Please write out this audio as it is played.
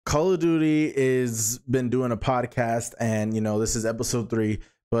Call of Duty is been doing a podcast, and you know this is episode 3,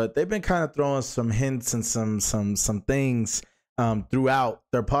 but they've been kind of throwing some hints and some things throughout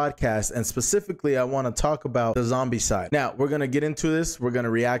their podcast, and specifically I want to talk about the zombie side. Now we're gonna get into this, we're gonna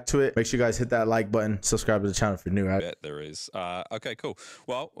react to it. Make sure you guys hit that like button, subscribe to the channel if you're new. I bet there is. Okay, cool.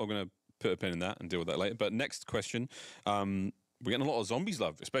 Well, we're gonna put a pin in that and deal with that later. But next question. We're getting a lot of zombies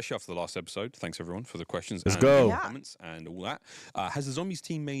love, especially after the last episode. Thanks everyone for the questions and comments and all that. Has the zombies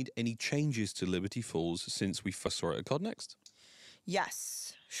team made any changes to Liberty Falls since we first saw it at COD Next?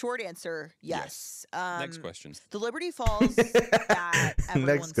 Yes. Short answer, yes. Next question. The Liberty Falls that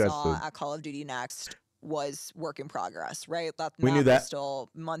everyone saw at Call of Duty Next was work in progress, right? We knew that. Was still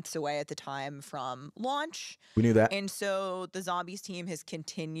months away at the time from launch. We knew that. And so the zombies team has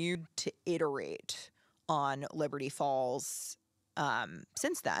continued to iterate on Liberty Falls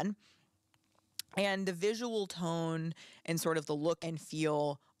since then. And the visual tone and sort of the look and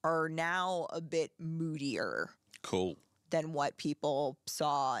feel are now a bit moodier. Cool. Than what people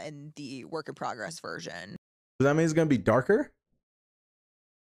saw in the work in progress version. Does that mean it's going to be darker?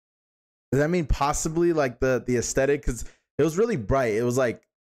 Does that mean possibly like the aesthetic? Because it was really bright. It was like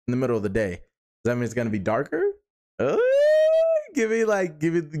in the middle of the day. Does that mean it's going to be darker? Give you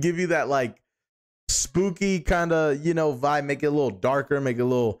that like spooky kind of, you know, vibe. Make it a little darker. Make it a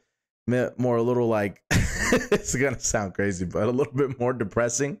little more, a little like, it's going to sound crazy, but a little bit more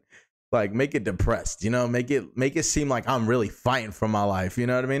depressing. Like make it depressed, you know, make it seem like I'm really fighting for my life. You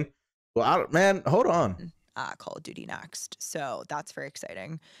know what I mean? Well, man, hold on. Call of Duty Next. So that's very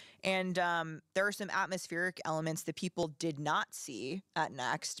exciting. And there are some atmospheric elements that people did not see at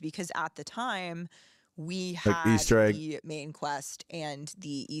Next because at the time we had the main quest and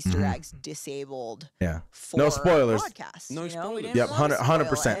the Easter eggs disabled. Yeah. For no spoilers. No spoilers. Yep.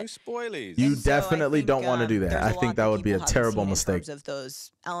 100%. No spoilers. You definitely don't want to do that. I think that would be a terrible mistake. In terms of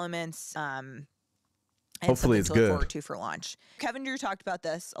those elements. Hopefully it's good. Forward to for launch. Kevin Drew talked about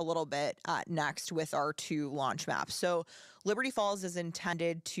this a little bit next with our 2 launch maps. So Liberty Falls is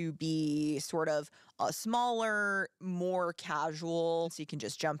intended to be sort of a smaller, more casual, so you can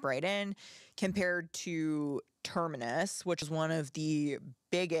just jump right in, compared to Terminus, which is one of the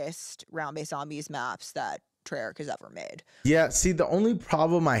biggest round-based zombies maps that Treyarch has ever made. Yeah, see, the only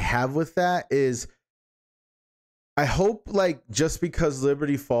problem I have with that is I hope, like, just because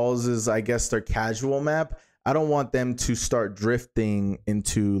Liberty Falls is, I guess, their casual map, I don't want them to start drifting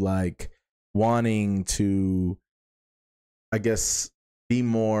into, like, wanting to, I guess, be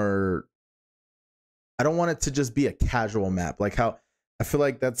more... I don't want it to just be a casual map. Like how I feel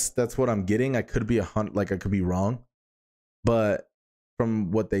like that's what I'm getting. I could be I could be wrong. But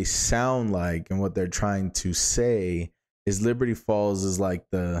from what they sound like and what they're trying to say is Liberty Falls is like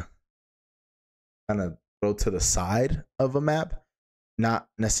the kind of go to the side of a map, not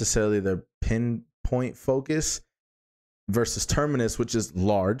necessarily their pinpoint focus, versus Terminus, which is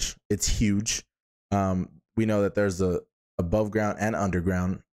large. It's huge. We know that there's a above ground and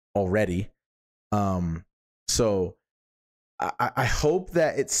underground already. So I hope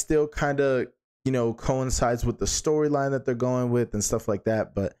that it still kind of, you know, coincides with the storyline that they're going with and stuff like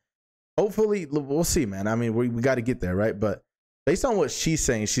that. But hopefully we'll see, man. I mean, we got to get there, right? But based on what she's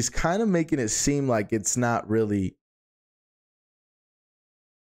saying, she's kind of making it seem like it's not really.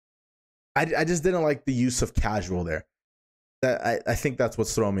 I just didn't like the use of casual there. That I think that's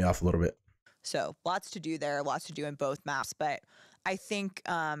what's throwing me off a little bit. So lots to do there, lots to do in both maps. But I think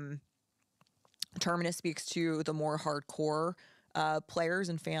Terminus speaks to the more hardcore players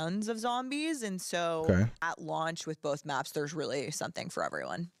and fans of zombies. And so at launch with both maps, there's really something for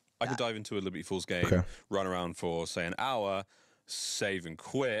everyone. I could dive into a Liberty Falls game, run around for, say, an hour, save and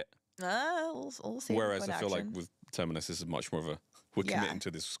quit. We'll see. Whereas I feel like with Terminus, this is much more of a, we're committing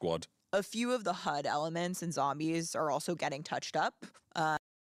to this squad. A few of the HUD elements in zombies are also getting touched up.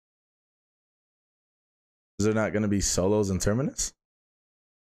 Is there not going to be solos in Terminus?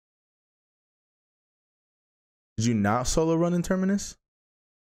 Did you not solo run in Terminus?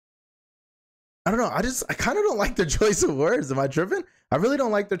 I don't know. I kind of don't like their choice of words. Am I tripping? I really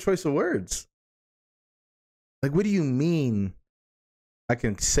don't like their choice of words. Like, what do you mean I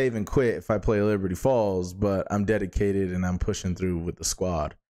can save and quit if I play Liberty Falls, but I'm dedicated and I'm pushing through with the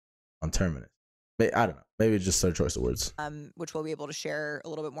squad on Terminus? I don't know. Maybe it's just their choice of words. Which we'll be able to share a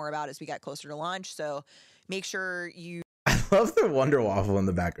little bit more about as we get closer to launch. So make sure you... I love the Wonder Waffle in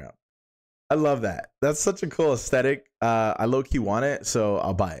the background. I love that. That's such a cool aesthetic. I low-key want it, so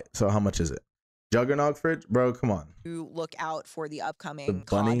I'll buy it. So how much is it? Juggernaut fridge? Bro, come on. You look out for the upcoming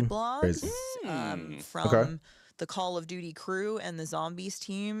COD blogs from the Call of Duty crew and the Zombies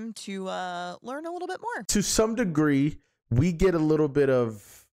team to learn a little bit more. To some degree, we get a little bit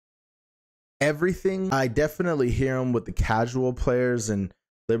of everything. I definitely hear them with the casual players, and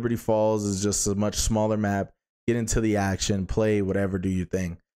Liberty Falls is just a much smaller map. Get into the action, play whatever, do your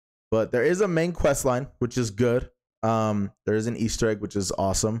thing. But there is a main quest line, which is good. There is an Easter egg, which is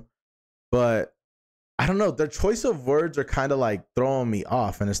awesome. But I don't know, their choice of words are kind of like throwing me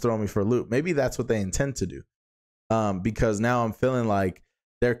off, and it's throwing me for a loop. Maybe that's what they intend to do. Because now I'm feeling like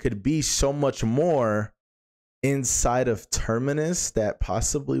there could be so much more inside of Terminus that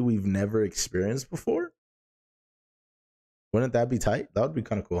possibly we've never experienced before. Wouldn't that be tight? That would be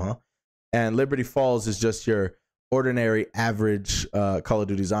kind of cool, huh? And Liberty Falls is just your ordinary average Call of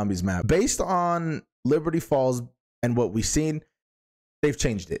Duty Zombies map. Based on Liberty Falls and what we've seen, they've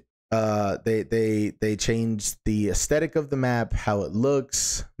changed it. They changed the aesthetic of the map, how it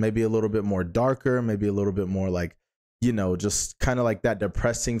looks, maybe a little bit more darker, maybe a little bit more like, you know, just kind of like that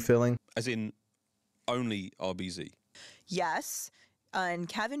depressing feeling. As in only RBZ. Yes. And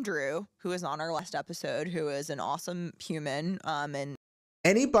Kevin Drew, who was on our last episode, who is an awesome human. And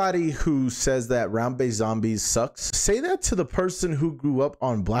anybody who says that round-based zombies sucks, say that to the person who grew up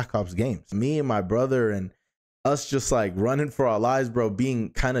on Black Ops games. Me and my brother and us just like running for our lives, bro, being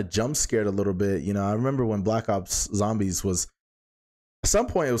kind of jump scared a little bit. You know, I remember when Black Ops Zombies was, at some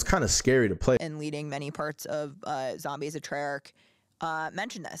point it was kind of scary to play. And leading many parts of Zombies at Treyarch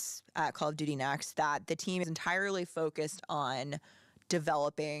mentioned this at Call of Duty Next, that the team is entirely focused on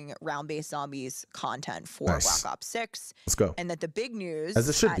developing round-based zombies content for Black Ops 6. Let's go. And that the big news as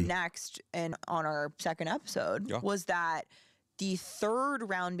it should be Next and on our second episode was that the third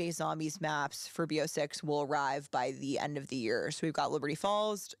round-based zombies maps for BO6 will arrive by the end of the year. So we've got Liberty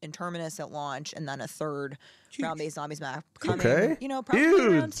Falls and Terminus at launch, and then a third round-based zombies map coming, you know,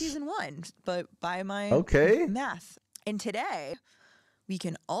 probably around season 1, but by my math. And today, we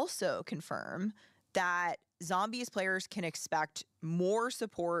can also confirm that Zombies players can expect more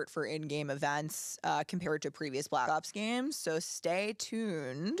support for in-game events compared to previous Black Ops games. So stay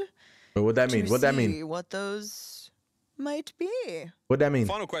tuned. But what that mean? What that mean? What those might be. What that mean?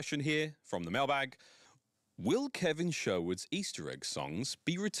 Final question here from the mailbag. Will Kevin Sherwood's Easter egg songs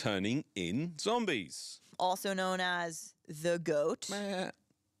be returning in Zombies? Also known as the GOAT.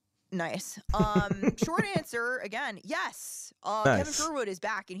 Nice. Short answer, again, yes. Kevin Sherwood is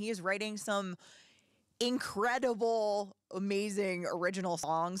back, and he is writing some incredible, amazing original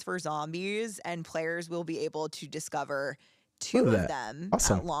songs for Zombies, and players will be able to discover 2 of them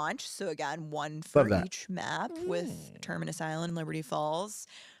at launch. So again, 1 for each map with Terminus Island and Liberty Falls.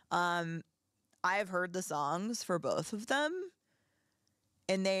 I have heard the songs for both of them,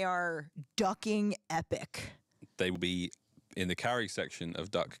 and they are ducking epic. They will be in the carry section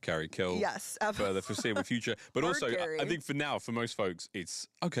of Duck, Carry, Kill for the foreseeable future. But also, I think for now, for most folks, it's,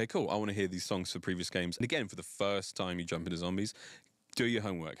 okay, cool, I want to hear these songs for previous games. And again, for the first time you jump into Zombies, do your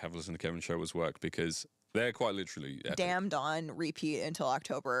homework, have a listen to Kevin Sherwood's work, because they're quite literally epic. Damned on repeat until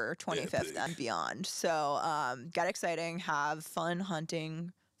October 25th and beyond. So get exciting, have fun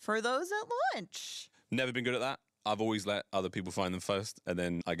hunting for those at launch. Never been good at that. I've always let other people find them first, and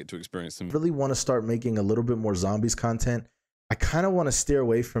then I get to experience them. I really want to start making a little bit more Zombies content. I kind of want to steer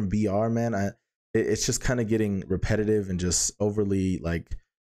away from BR, man. It's just kind of getting repetitive and just overly like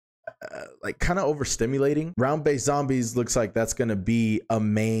kind of overstimulating. Round-based Zombies looks like that's going to be a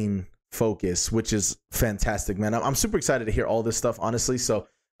main focus, which is fantastic, man. I'm super excited to hear all this stuff, honestly. So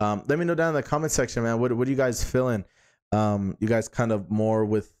let me know down in the comment section, man. What are you guys feeling? You guys kind of more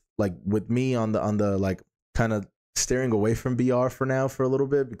with me on the like kind of steering away from BR for now for a little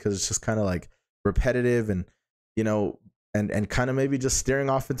bit, because it's just kind of like repetitive, and you know, and kind of maybe just steering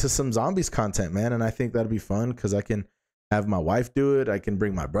off into some Zombies content, man. And I think that'd be fun, because I can have my wife do it, I can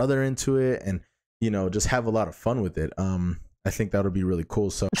bring my brother into it, and you know, just have a lot of fun with it. I think that would be really cool.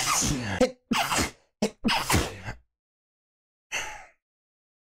 So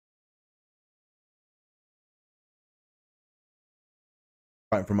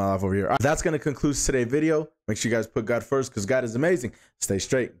from my life over here. That's going to conclude today's video. Make sure you guys put God first, because God is amazing. Stay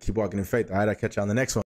straight. Keep walking in faith. All right, I'll catch you on the next one.